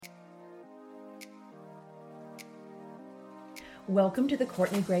Welcome to the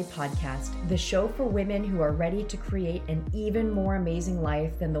Courtney Gray Podcast, the show for women who are ready to create an even more amazing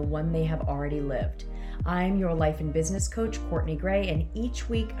life than the one they have already lived. I'm your life and business coach, Courtney Gray, and each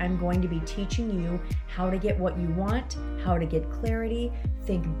week I'm going to be teaching you how to get what you want, how to get clarity,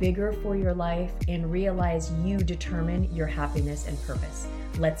 think bigger for your life, and realize you determine your happiness and purpose.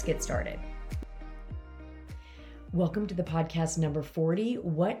 Let's get started. Welcome to the podcast number 40,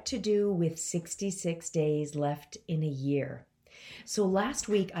 What to Do with 66 Days Left in a Year. So last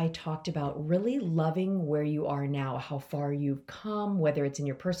week I talked about really loving where you are now, how far you've come, whether it's in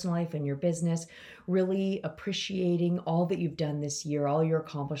your personal life and your business, really appreciating all that you've done this year, all your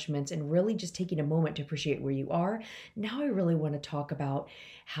accomplishments, and really just taking a moment to appreciate where you are. Now I really want to talk about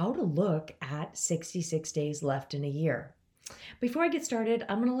how to look at 66 days left in a year. Before I get started,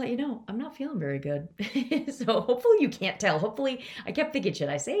 I'm going to let you know I'm not feeling very good. So hopefully you can't tell. Hopefully I kept thinking, should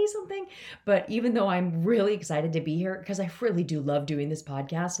I say something? But even though I'm really excited to be here, because I really do love doing this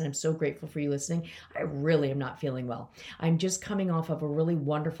podcast and I'm so grateful for you listening, I really am not feeling well. I'm just coming off of a really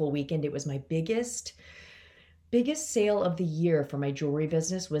wonderful weekend. It was my biggest sale of the year for my jewelry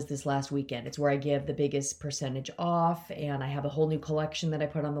business was this last weekend. It's where I give the biggest percentage off, and I have a whole new collection that I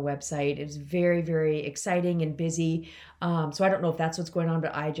put on the website. It was very, very exciting and busy. So I don't know if that's what's going on,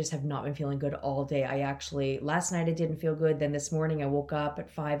 but I just have not been feeling good all day. Last night I didn't feel good. Then this morning I woke up at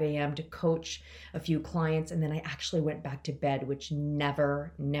 5 a.m. to coach a few clients, and then I actually went back to bed, which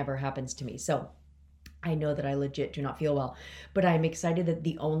never happens to me. So I know that I legit do not feel well, but I'm excited that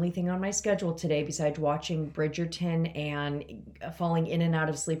the only thing on my schedule today, besides watching Bridgerton and falling in and out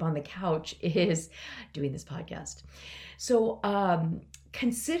of sleep on the couch, is doing this podcast. So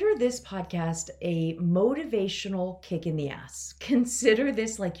consider this podcast a motivational kick in the ass. Consider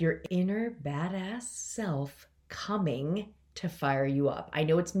this like your inner badass self coming to fire you up. I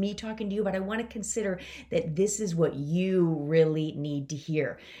know it's me talking to you, but I want to consider that this is what you really need to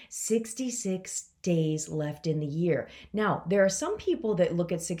hear. 66 days left in the year. Now, there are some people that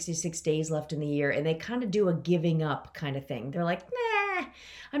look at 66 days left in the year and they kind of do a giving up kind of thing. They're like, nah,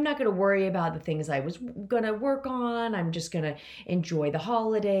 I'm not going to worry about the things I was going to work on. I'm just going to enjoy the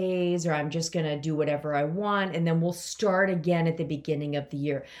holidays, or I'm just going to do whatever I want. And then we'll start again at the beginning of the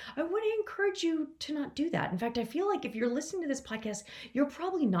year. I want to encourage you to not do that. In fact, I feel like if you're listening to this podcast, you're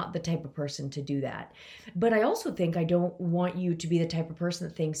probably not the type of person to do that. But I also think I don't want you to be the type of person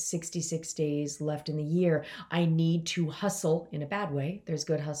that thinks 66 days left in the year, I need to hustle in a bad way. There's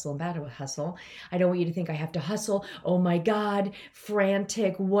good hustle and bad hustle. I don't want you to think I have to hustle. Oh my God,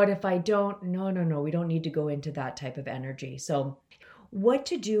 frantic. What if I don't? No. We don't need to go into that type of energy. So what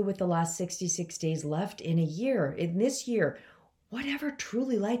to do with the last 66 days left in a year? In this year, whatever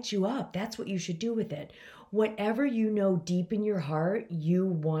truly lights you up, that's what you should do with it. Whatever you know deep in your heart you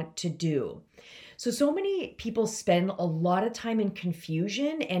want to do. So many people spend a lot of time in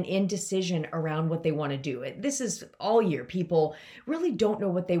confusion and indecision around what they want to do. This is all year. People really don't know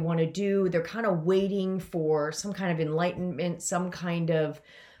what they want to do. They're kind of waiting for some kind of enlightenment,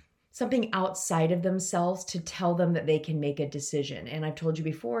 something outside of themselves to tell them that they can make a decision. And I've told you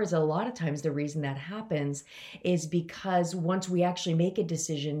before is a lot of times the reason that happens is because once we actually make a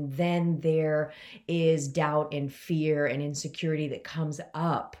decision, then there is doubt and fear and insecurity that comes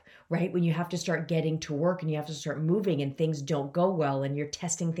up. Right? When you have to start getting to work and you have to start moving and things don't go well and you're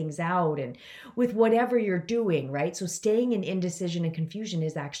testing things out and with whatever you're doing, right? So staying in indecision and confusion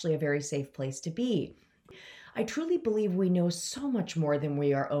is actually a very safe place to be. I truly believe we know so much more than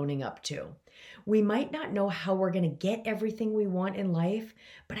we are owning up to. We might not know how we're going to get everything we want in life,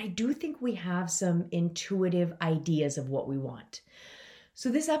 but I do think we have some intuitive ideas of what we want. So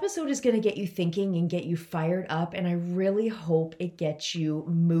this episode is going to get you thinking and get you fired up, and I really hope it gets you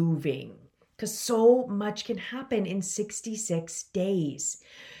moving because so much can happen in 66 days.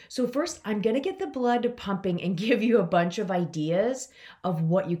 So first, I'm going to get the blood pumping and give you a bunch of ideas of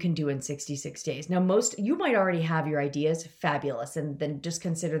what you can do in 66 days. Now, you might already have your ideas, fabulous, and then just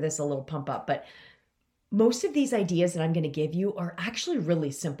consider this a little pump up, but most of these ideas that I'm going to give you are actually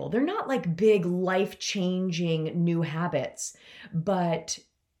really simple. They're not like big life-changing new habits, but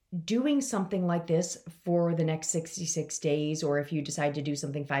doing something like this for the next 66 days, or if you decide to do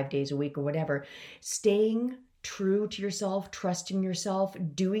something 5 days a week or whatever, staying true to yourself, trusting yourself,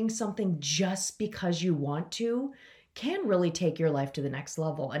 doing something just because you want to can really take your life to the next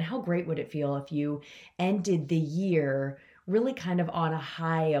level. And how great would it feel if you ended the year really kind of on a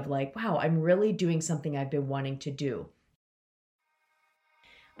high of like, wow, I'm really doing something I've been wanting to do.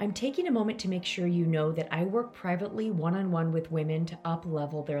 I'm taking a moment to make sure you know that I work privately one-on-one with women to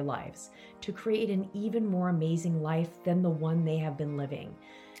up-level their lives, to create an even more amazing life than the one they have been living.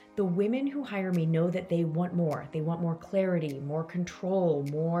 The women who hire me know that they want more. They want more clarity, more control,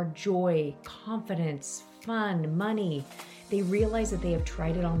 more joy, confidence, fun, money. They realize that they have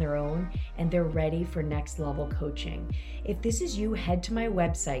tried it on their own and they're ready for next level coaching. If this is you, head to my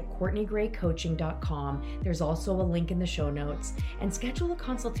website, CourtneyGrayCoaching.com. There's also a link in the show notes, and schedule a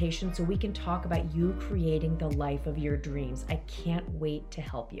consultation so we can talk about you creating the life of your dreams. I can't wait to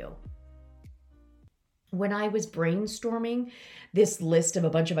help you. When I was brainstorming this list of a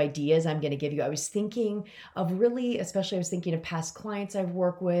bunch of ideas I'm going to give you, I was thinking of I was thinking of past clients I've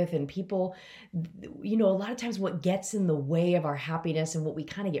worked with and people, a lot of times what gets in the way of our happiness and what we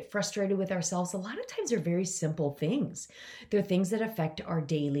kind of get frustrated with ourselves, a lot of times they're very simple things. They're things that affect our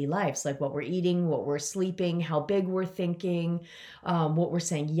daily lives, like what we're eating, what we're sleeping, how big we're thinking, what we're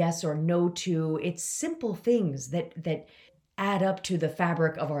saying yes or no to. It's simple things that add up to the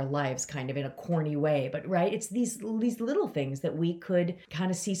fabric of our lives, kind of in a corny way, but right, it's these little things that we could kind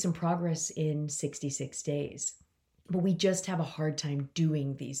of see some progress in 66 days. But we just have a hard time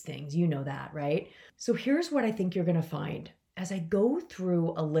doing these things. You know that, right? So here's what I think you're going to find. As I go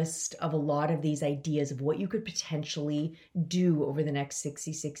through a list of a lot of these ideas of what you could potentially do over the next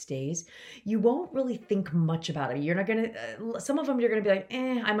 66 days, you won't really think much about it. You're not going to, some of them you're going to be like,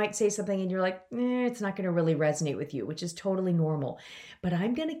 I might say something and you're like, it's not going to really resonate with you, which is totally normal. But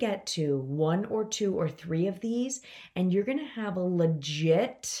I'm going to get to 1 or 2 or 3 of these, and you're going to have a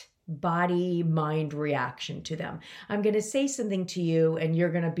legit body-mind reaction to them. I'm going to say something to you and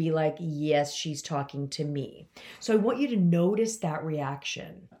you're going to be like, yes, she's talking to me. So I want you to notice that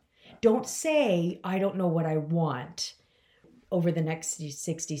reaction. Don't say, I don't know what I want over the next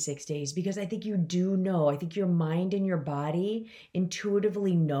 66 days, because I think you do know. I think your mind and your body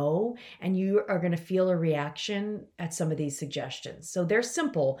intuitively know, and you are going to feel a reaction at some of these suggestions. So they're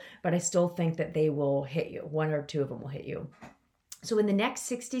simple, but I still think that they will hit you. 1 or 2 of them will hit you. So in the next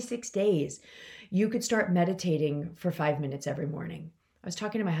 66 days, you could start meditating for 5 minutes every morning. I was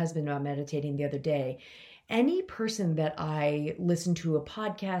talking to my husband about meditating the other day. Any person that I listen to a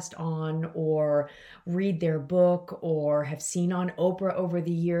podcast on or read their book or have seen on Oprah over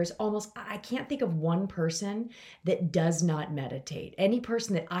the years, I can't think of one person that does not meditate. Any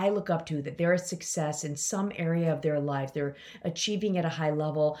person that I look up to, that they're a success in some area of their life, they're achieving at a high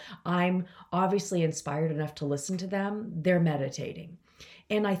level, I'm obviously inspired enough to listen to them, they're meditating.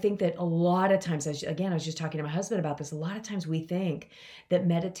 And I think that a lot of times, I was just talking to my husband about this, a lot of times we think that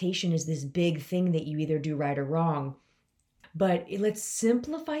meditation is this big thing that you either do right or wrong. But let's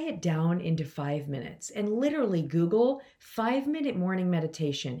simplify it down into 5 minutes and literally Google 5-minute morning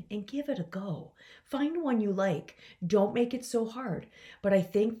meditation and give it a go. Find one you like. Don't make it so hard. But I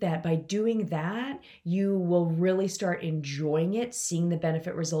think that by doing that, you will really start enjoying it, seeing the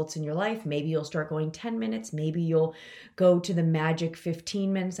benefit results in your life. Maybe you'll start going 10 minutes. Maybe you'll go to the magic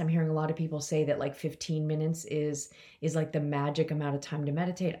 15 minutes. I'm hearing a lot of people say that like 15 minutes is like the magic amount of time to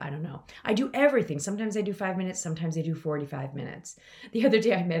meditate. I don't know. I do everything. Sometimes I do 5 minutes. Sometimes I do 45 minutes. The other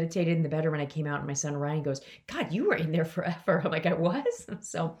day I meditated in the bedroom and I came out and my son Ryan goes, God, you were in there forever. I'm like, I was?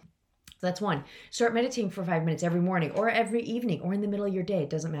 So that's one. Start meditating for 5 minutes every morning or every evening or in the middle of your day. It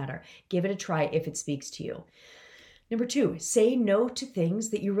doesn't matter. Give it a try if it speaks to you. Number 2, say no to things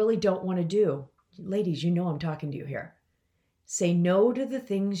that you really don't want to do. Ladies, you know I'm talking to you here. Say no to the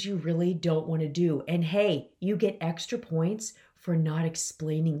things you really don't want to do. And hey, you get extra points for not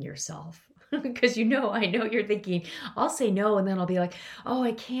explaining yourself. Because I know you're thinking, I'll say no and then I'll be like, oh,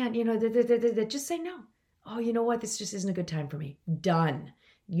 I can't, just say no. Oh, you know what? This just isn't a good time for me. Done.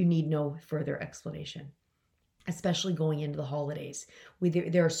 You need no further explanation, especially going into the holidays.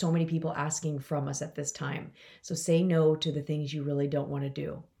 There are so many people asking from us at this time. So say no to the things you really don't want to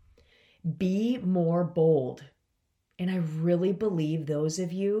do. Be more bold. And I really believe those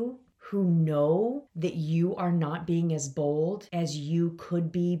of you who know that you are not being as bold as you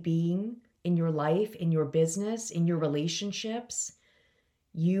could be being in your life, in your business, in your relationships,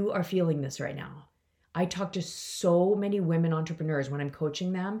 you are feeling this right now. I talk to so many women entrepreneurs when I'm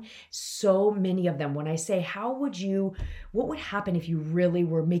coaching them, so many of them, when I say, what would happen if you really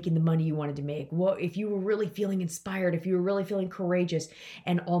were making the money you wanted to make? What if you were really feeling inspired, if you were really feeling courageous?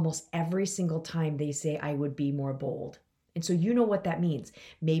 And almost every single time they say, I would be more bold. And so you know what that means.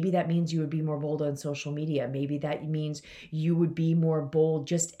 Maybe that means you would be more bold on social media. Maybe that means you would be more bold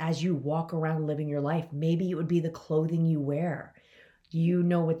just as you walk around living your life. Maybe it would be the clothing you wear. You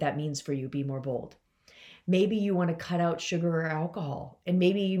know what that means for you, be more bold. Maybe you want to cut out sugar or alcohol. And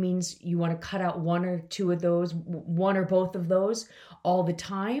maybe it means you want to cut out 1 or 2 of those, 1 or both of those all the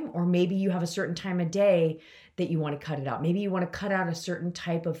time. Or maybe you have a certain time of day that you want to cut it out. Maybe you want to cut out a certain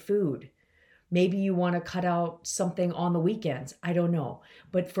type of food. Maybe you want to cut out something on the weekends. I don't know.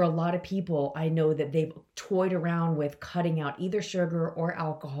 But for a lot of people, I know that they've toyed around with cutting out either sugar or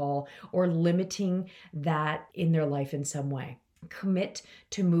alcohol or limiting that in their life in some way. Commit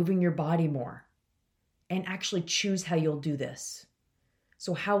to moving your body more and actually choose how you'll do this.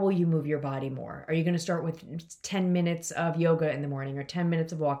 So how will you move your body more? Are you going to start with 10 minutes of yoga in the morning or 10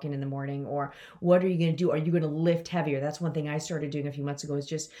 minutes of walking in the morning? Or what are you going to do? Are you going to lift heavier? That's one thing I started doing a few months ago, is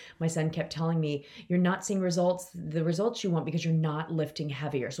just my son kept telling me, you're not seeing the results you want because you're not lifting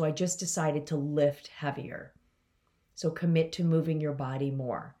heavier. So I just decided to lift heavier. So commit to moving your body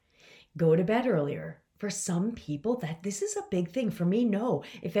more. Go to bed earlier. For some people, that this is a big thing. For me, no.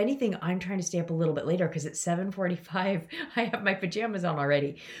 If anything, I'm trying to stay up a little bit later because it's 7:45. I have my pajamas on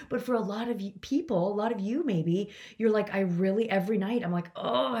already. But for a lot of people, a lot of you maybe, you're like, I really, every night, I'm like,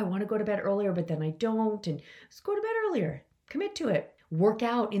 oh, I want to go to bed earlier, but then I don't. And just go to bed earlier. Commit to it. Work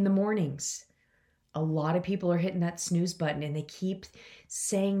out in the mornings. A lot of people are hitting that snooze button and they keep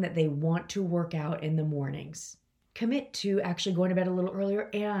saying that they want to work out in the mornings. Commit to actually going to bed a little earlier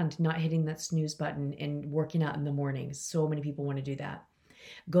and not hitting that snooze button and working out in the mornings. So many people want to do that.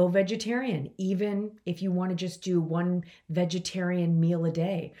 Go vegetarian, even if you want to just do one vegetarian meal a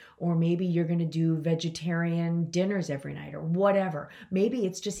day, or maybe you're going to do vegetarian dinners every night or whatever. Maybe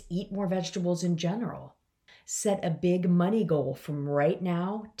it's just eat more vegetables in general. Set a big money goal from right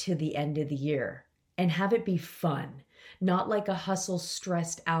now to the end of the year and have it be fun, not like a hustle,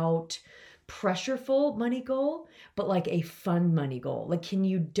 stressed out, pressureful money goal, but like a fun money goal. Like, can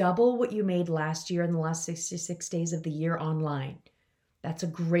you double what you made last year in the last 66 days of the year online? That's a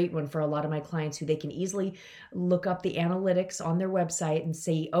great one for a lot of my clients who they can easily look up the analytics on their website and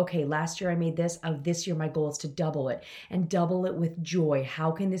say, okay, last year I made this. This year my goal is to double it and double it with joy.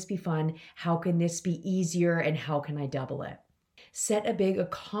 How can this be fun? How can this be easier? And how can I double it? Set a big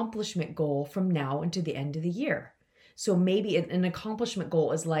accomplishment goal from now until the end of the year. So maybe an accomplishment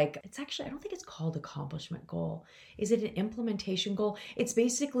goal is like, it's actually, I don't think it's called accomplishment goal. Is it an implementation goal? It's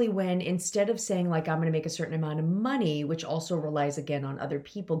basically when instead of saying like, I'm going to make a certain amount of money, which also relies again on other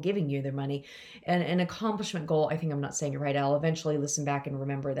people giving you their money, and an accomplishment goal, I think I'm not saying it right. I'll eventually listen back and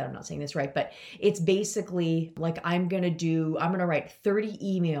remember that I'm not saying this right, but it's basically like, I'm going to write 30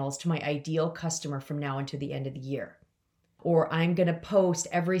 emails to my ideal customer from now until the end of the year. Or I'm going to post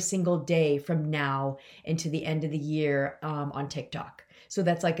every single day from now into the end of the year on TikTok. So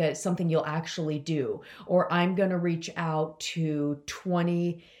that's like something you'll actually do. Or I'm going to reach out to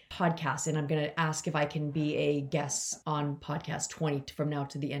 20 podcasts and I'm going to ask if I can be a guest on podcast 20 from now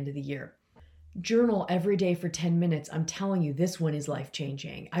to the end of the year. Journal every day for 10 minutes. I'm telling you, this one is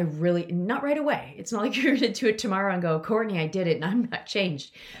life-changing. Not right away. It's not like you're going to do it tomorrow and go, Courtney, I did it and I'm not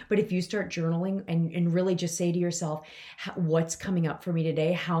changed. But if you start journaling and really just say to yourself, what's coming up for me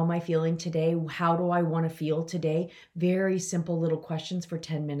today? How am I feeling today? How do I want to feel today? Very simple little questions for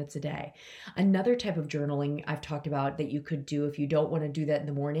 10 minutes a day. Another type of journaling I've talked about that you could do if you don't want to do that in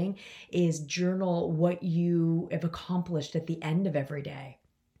the morning is journal what you have accomplished at the end of every day.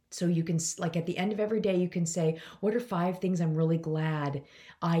 So you can, like at the end of every day, you can say, what are 5 things I'm really glad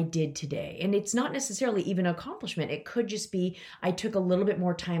I did today? And it's not necessarily even an accomplishment. It could just be, I took a little bit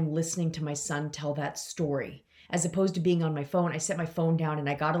more time listening to my son tell that story. As opposed to being on my phone, I set my phone down and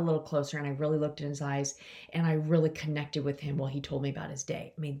I got a little closer and I really looked in his eyes and I really connected with him while he told me about his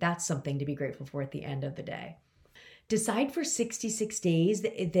day. I mean, that's something to be grateful for at the end of the day. Decide for 66 days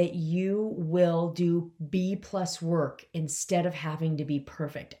that you will do B+ work instead of having to be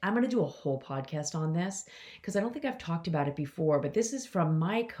perfect. I'm going to do a whole podcast on this because I don't think I've talked about it before, but this is from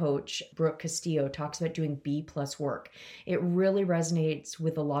my coach, Brooke Castillo, talks about doing B+ work. It really resonates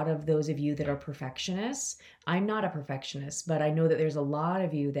with a lot of those of you that are perfectionists. I'm not a perfectionist, but I know that there's a lot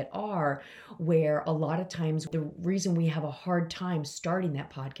of you that are, where a lot of times the reason we have a hard time starting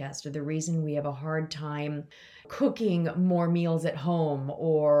that podcast, or the reason we have a hard time cooking more meals at home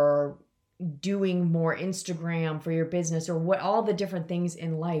or doing more Instagram for your business or what all the different things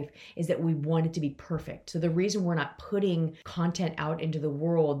in life is that we want it to be perfect. So the reason we're not putting content out into the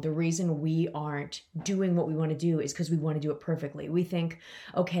world, the reason we aren't doing what we want to do is because we want to do it perfectly. We think,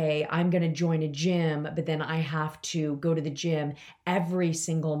 okay, I'm going to join a gym, but then I have to go to the gym every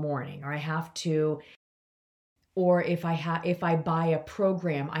single morning, or I have to, or if I buy a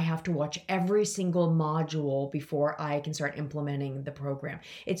program, I have to watch every single module before I can start implementing the program.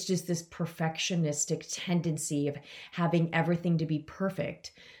 It's just this perfectionistic tendency of having everything to be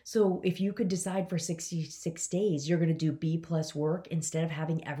perfect. So if you could decide for 66 days, you're going to do B+ work instead of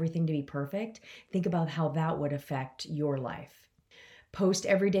having everything to be perfect, think about how that would affect your life. Post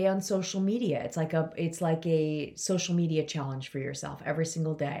every day on social media. It's like a social media challenge for yourself every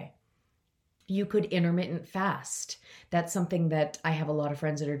single day. You could intermittent fast. That's something that I have a lot of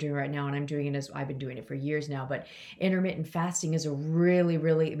friends that are doing right now, and I'm doing it as I've been doing it for years now. But intermittent fasting is a really,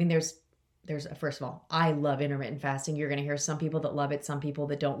 really, I mean, there's first of all, I love intermittent fasting. You're going to hear some people that love it, some people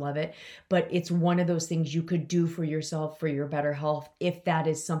that don't love it, but it's one of those things you could do for yourself for your better health if that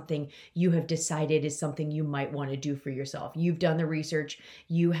is something you have decided is something you might want to do for yourself. You've done the research,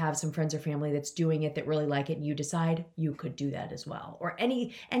 you have some friends or family that's doing it that really like it, and you decide you could do that as well. Or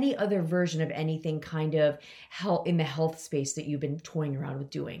any other version of anything kind of health in the health space that you've been toying around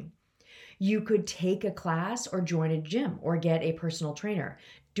with doing. You could take a class or join a gym or get a personal trainer,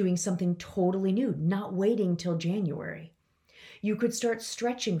 doing something totally new, not waiting till January. You could start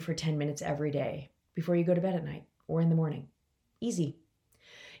stretching for 10 minutes every day before you go to bed at night or in the morning. Easy.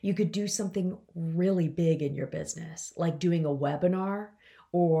 You could do something really big in your business, like doing a webinar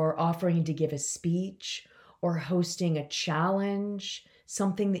or offering to give a speech or hosting a challenge,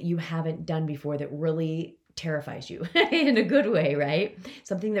 something that you haven't done before that really terrifies you in a good way, right?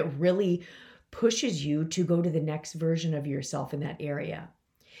 Something that really pushes you to go to the next version of yourself in that area.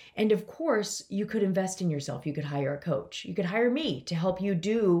 And of course, you could invest in yourself. You could hire a coach. You could hire me to help you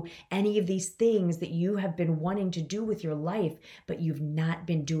do any of these things that you have been wanting to do with your life, but you've not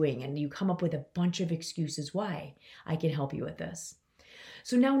been doing. And you come up with a bunch of excuses why. I can help you with this.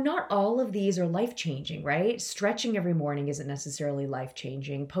 So now not all of these are life-changing, right? Stretching every morning isn't necessarily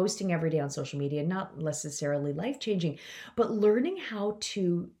life-changing. Posting every day on social media, not necessarily life-changing, but learning how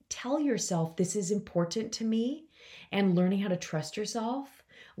to tell yourself this is important to me and learning how to trust yourself,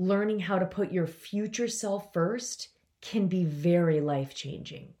 learning how to put your future self first can be very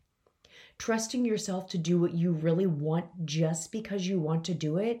life-changing. Trusting yourself to do what you really want just because you want to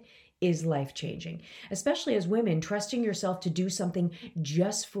do it is life-changing. Especially as women, trusting yourself to do something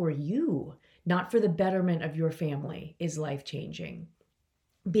just for you, not for the betterment of your family, is life-changing.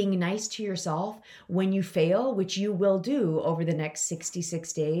 Being nice to yourself when you fail, which you will do over the next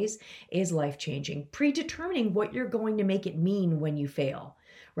 66 days, is life-changing. Predetermining what you're going to make it mean when you fail.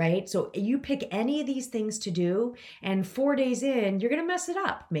 Right? So you pick any of these things to do, and 4 days in, you're going to mess it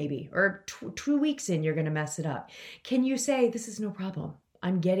up maybe, or 2 weeks in, you're going to mess it up. Can you say, this is no problem.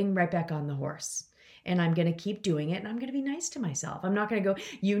 I'm getting right back on the horse and I'm going to keep doing it, and I'm going to be nice to myself. I'm not going to go,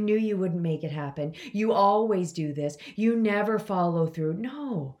 you knew you wouldn't make it happen. You always do this. You never follow through.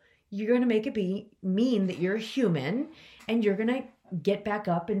 No, you're going to make it mean that you're human, and you're going to get back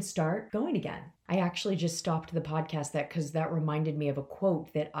up and start going again. I actually just stopped the podcast because that reminded me of a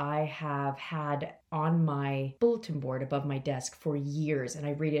quote that I have had on my bulletin board above my desk for years, and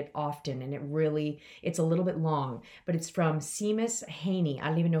I read it often, and it's a little bit long, but it's from Seamus Haney. I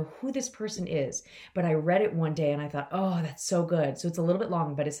don't even know who this person is, but I read it one day and I thought, oh, that's so good. So it's a little bit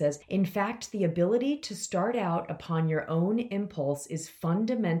long, but it says, in fact, the ability to start out upon your own impulse is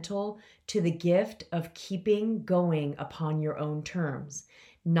fundamental to the gift of keeping going upon your own terms.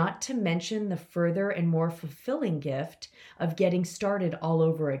 Not to mention the further and more fulfilling gift of getting started all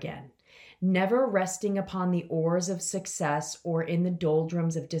over again. Never resting upon the oars of success or in the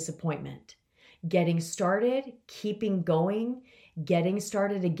doldrums of disappointment. Getting started, keeping going, getting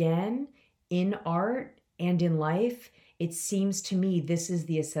started again in art and in life. It seems to me this is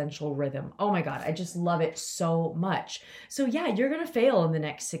the essential rhythm. Oh my God, I just love it so much. So yeah, you're going to fail in the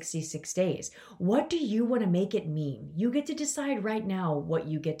next 66 days. What do you want to make it mean? You get to decide right now what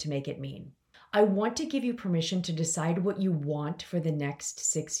you get to make it mean. I want to give you permission to decide what you want for the next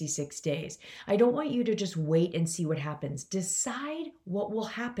 66 days. I don't want you to just wait and see what happens. Decide what will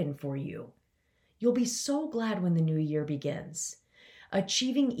happen for you. You'll be so glad when the new year begins.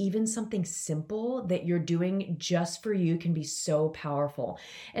 Achieving even something simple that you're doing just for you can be so powerful.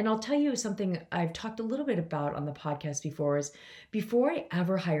 And I'll tell you something I've talked a little bit about on the podcast before is before I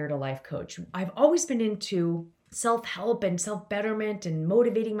ever hired a life coach, I've always been into self-help and self-betterment and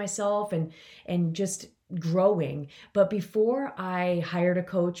motivating myself and just growing. But before I hired a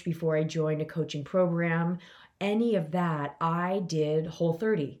coach, before I joined a coaching program, any of that, I did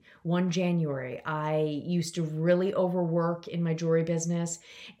Whole30, 1 January. I used to really overwork in my jewelry business.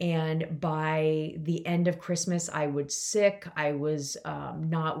 And by the end of Christmas, I was sick. I was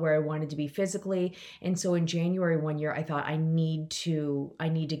not where I wanted to be physically. And so in January one year, I thought I need to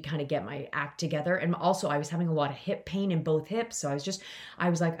kind of get my act together. And also I was having a lot of hip pain in both hips. So I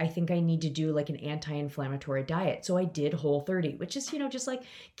was like, I think I need to do like an anti-inflammatory diet. So I did Whole30, which is, just like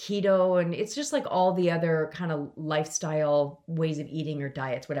keto. And it's just like all the other kind of lifestyle ways of eating or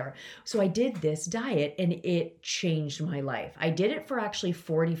diets, whatever. So I did this diet and it changed my life. I did it for actually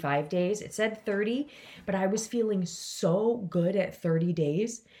 45 days. It said 30, but I was feeling so good at 30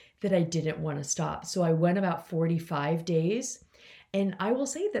 days that I didn't want to stop. So I went about 45 days And I will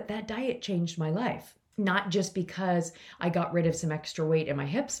say that that diet changed my life. Not just because I got rid of some extra weight and my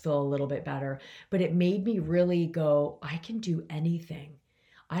hips feel a little bit better, but it made me really go, I can do anything.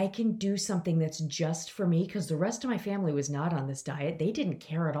 I can do something that's just for me, because the rest of my family was not on this diet. They didn't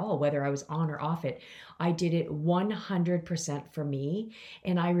care at all whether I was on or off it. I did it 100% for me.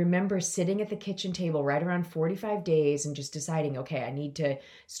 And I remember sitting at the kitchen table right around 45 days and just deciding, okay, I need to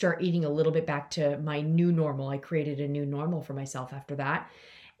start eating a little bit back to my new normal. I created a new normal for myself after that.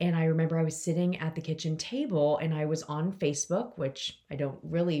 And I remember I was sitting at the kitchen table and I was on Facebook, which I don't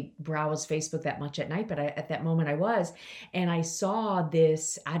really browse Facebook that much at night, but at that moment I was. And I saw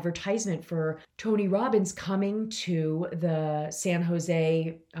this advertisement for Tony Robbins coming to the San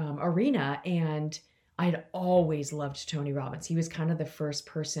Jose arena. And I'd always loved Tony Robbins. He was kind of the first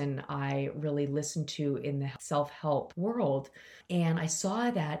person I really listened to in the self-help world. And I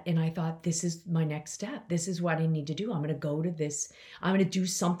saw that and I thought, this is my next step. This is what I need to do. I'm going to go to this. I'm going to do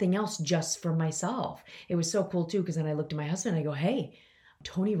something else just for myself. It was so cool too, because then I looked at my husband and I go, hey,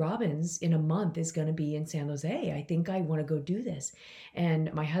 Tony Robbins in a month is going to be in San Jose. I think I want to go do this.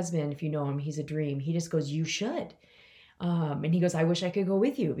 And my husband, if you know him, he's a dream. He just goes, you should. And he goes, I wish I could go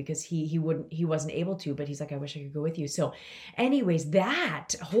with you, because he wasn't able to, but he's like, I wish I could go with you. So anyways,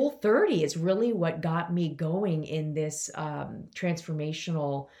 that Whole30 is really what got me going in this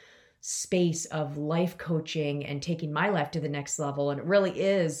transformational space of life coaching and taking my life to the next level. And it really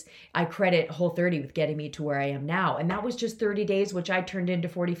is, I credit Whole30 with getting me to where I am now. And that was just 30 days, which I turned into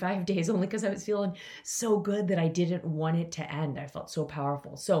 45 days only because I was feeling so good that I didn't want it to end. I felt so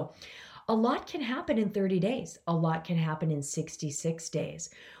powerful. So a lot can happen in 30 days. A lot can happen in 66 days.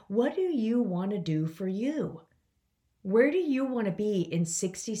 What do you want to do for you? Where do you want to be in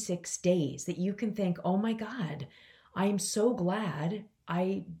 66 days that you can think, oh my God, I am so glad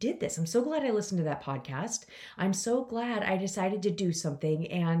I did this. I'm so glad I listened to that podcast. I'm so glad I decided to do something,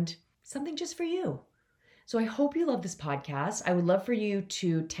 and something just for you. So I hope you love this podcast. I would love for you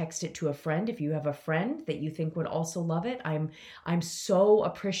to text it to a friend if you have a friend that you think would also love it. I'm so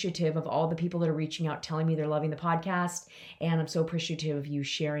appreciative of all the people that are reaching out, telling me they're loving the podcast, and I'm so appreciative of you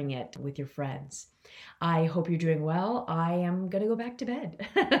sharing it with your friends. I hope you're doing well. I am going to go back to bed.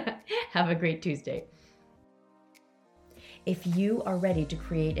 Have a great Tuesday. If you are ready to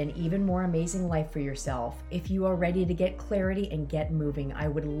create an even more amazing life for yourself, if you are ready to get clarity and get moving, I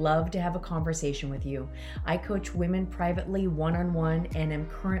would love to have a conversation with you. I coach women privately, one-on-one, and am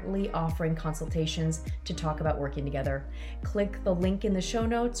currently offering consultations to talk about working together. Click the link in the show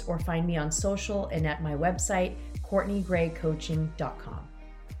notes or find me on social and at my website, CourtneyGrayCoaching.com.